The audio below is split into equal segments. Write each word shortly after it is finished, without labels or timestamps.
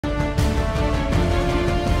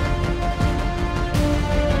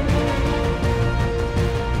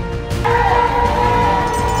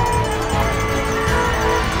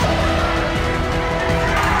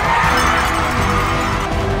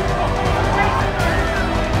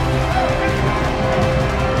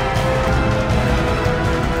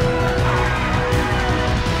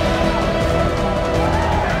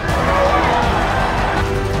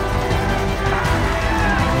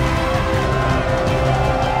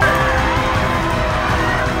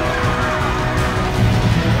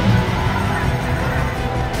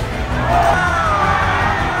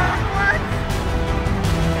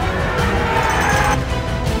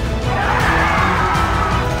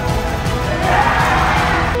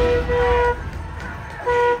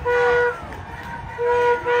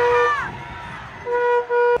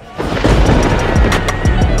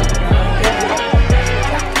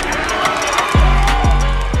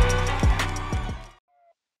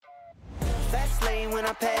Fast lane when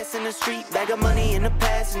I pass in the street, bag of money in the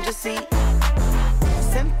passenger seat.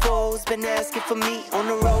 Simcoe's been asking for me on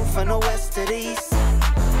the road from the west to the east.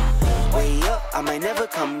 Way up, I might never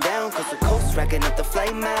come down, cause the coast racking up the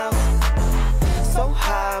flight miles. So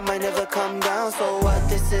high, I might never come down, so what,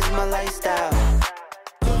 this is my lifestyle.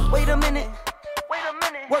 Wait a minute,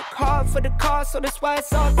 work hard for the car, so that's why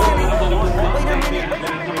it's all tinted. Wait a minute,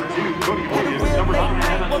 had a real late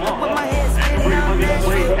night, woke up with my head spinning out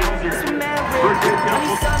Nashville. It's mad real, I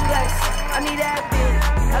need sunglasses, I need Advil.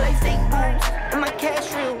 I like fake boobs, and my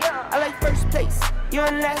cash real. I like first place, you're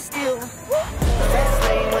in last deal. Fast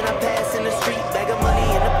lane when I pass in the street, bag of money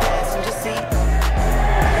in the passenger seat.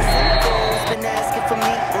 Some girls been asking for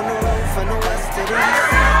me on the road from the west to the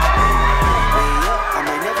east. Way up, I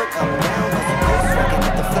might never come down, cause the coast rocking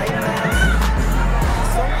at the flight miles.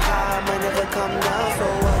 So high, I might never come down, so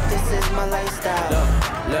what, this is my lifestyle.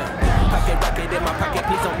 Look, pocket rocket in my pocket,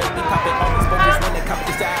 please don't make me pop it. All these folks when they copy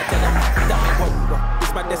the side, tell them, stop it, whoa.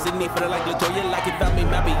 It's my destiny for the like Latoya, like it found me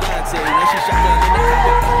my Beyonce. And she shot down in the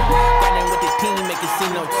cockpit. Got in with the team, make it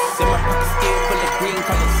see no. In my pocket still full of green,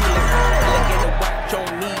 call it ceiling. Alligator watch on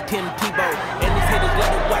me, Tim Tebow. And these haters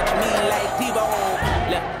love to watch me like Tebow.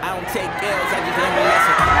 Look, I don't take L's, I just learn a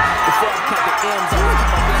lesson. Before I count the M's, I want to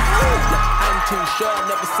my blessings. Look, I'm too sure,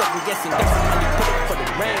 never second guessing. That's the money put it for the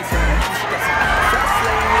rain, so I'm stressing. Fast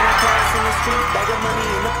lane when I pass in the street, bag of money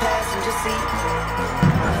in the passenger seat.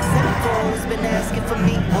 Simcoe's been asking for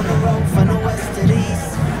me on the road from the west to the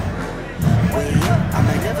east. Way up, I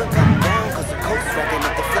might never come down, cause the coast rocking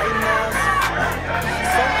up the flight miles.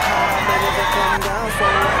 So high, I might never come down, so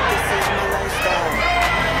what, this is my lifestyle.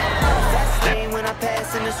 Fast lane when I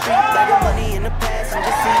pass in the street, bag of money in the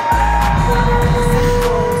passenger seat.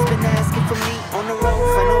 Simcoe's been asking for me on the road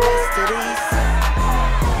from the west to the east.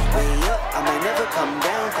 Way up, I might never come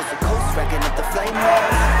down, cause the coast rocking up the flight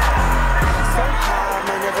miles. So high, I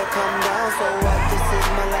might never come down, so what, this is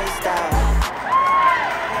my lifestyle.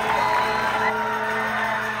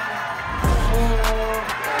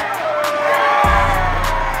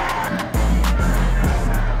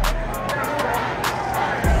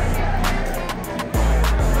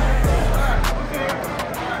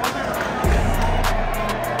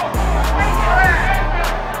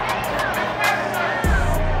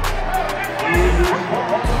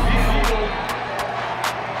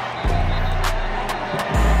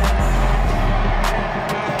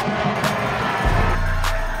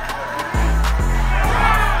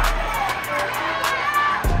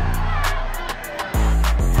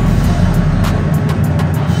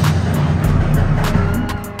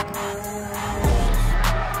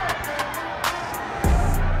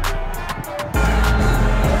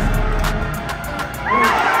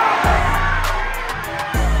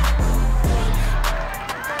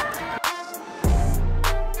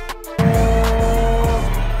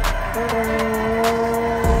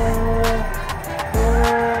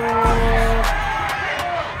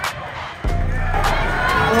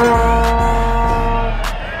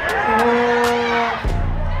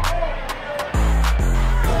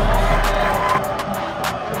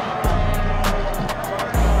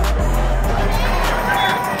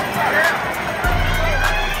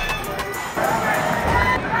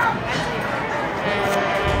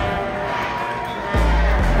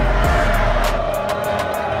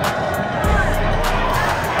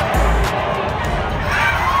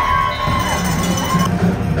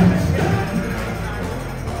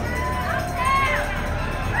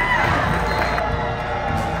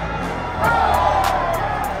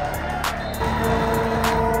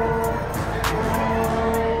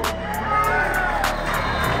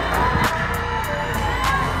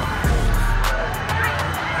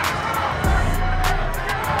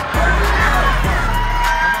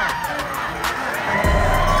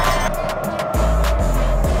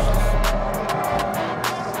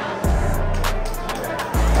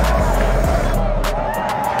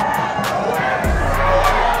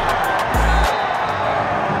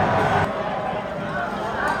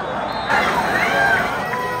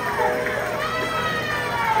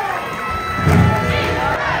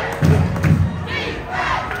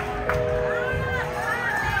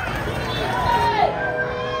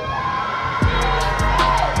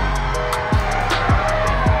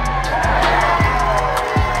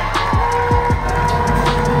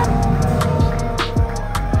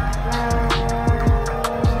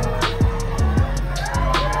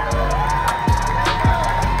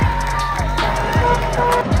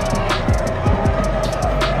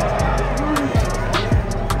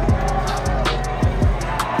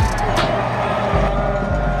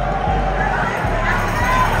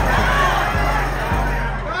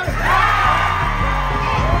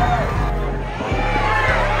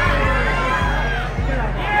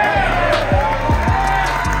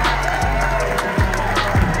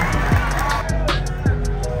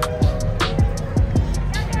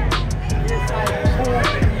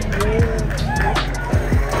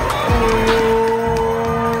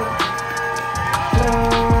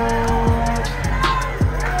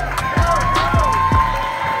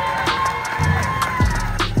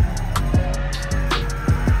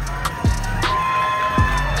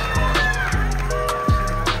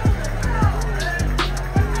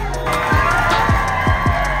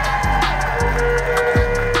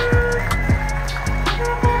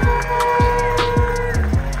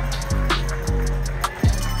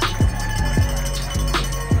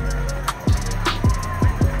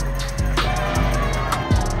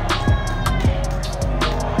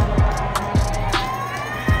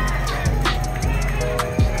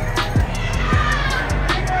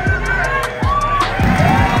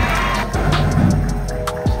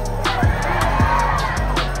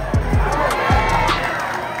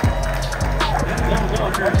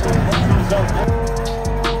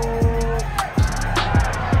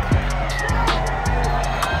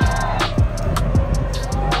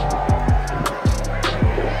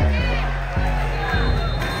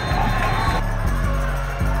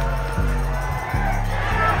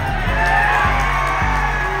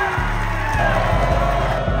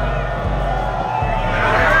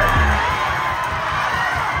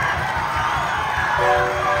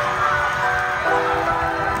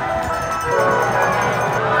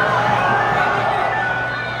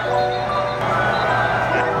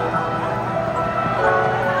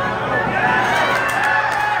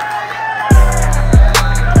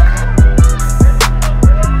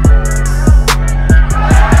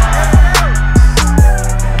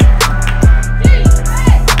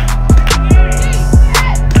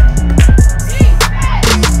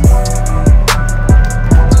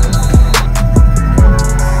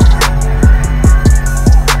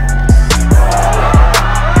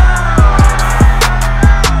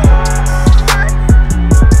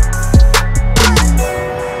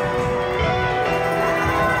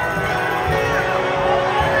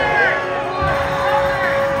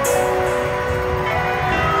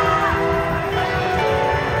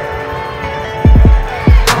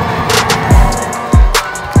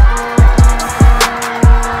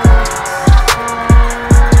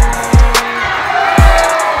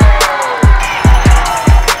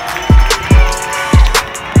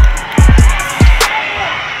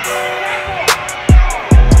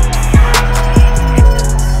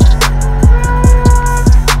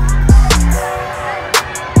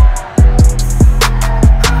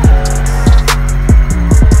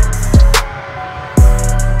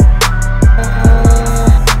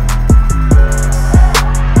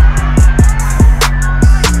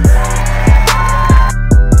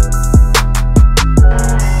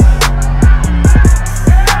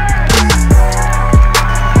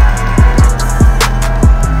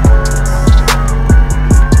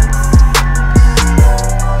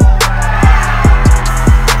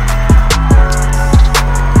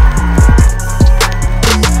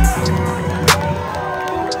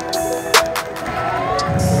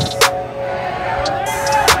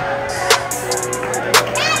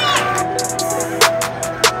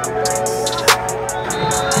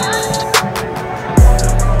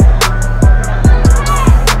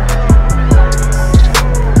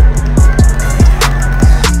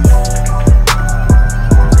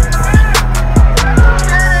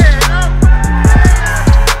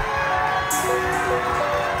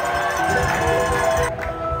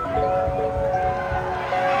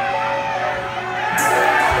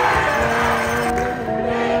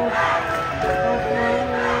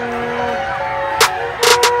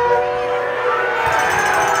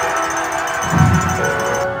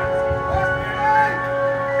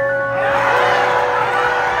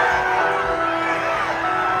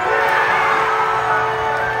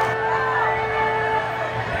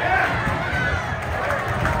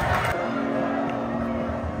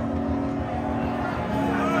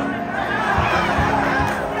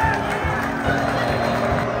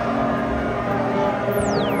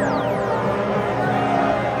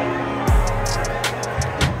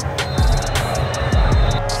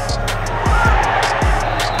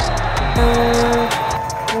 Bye.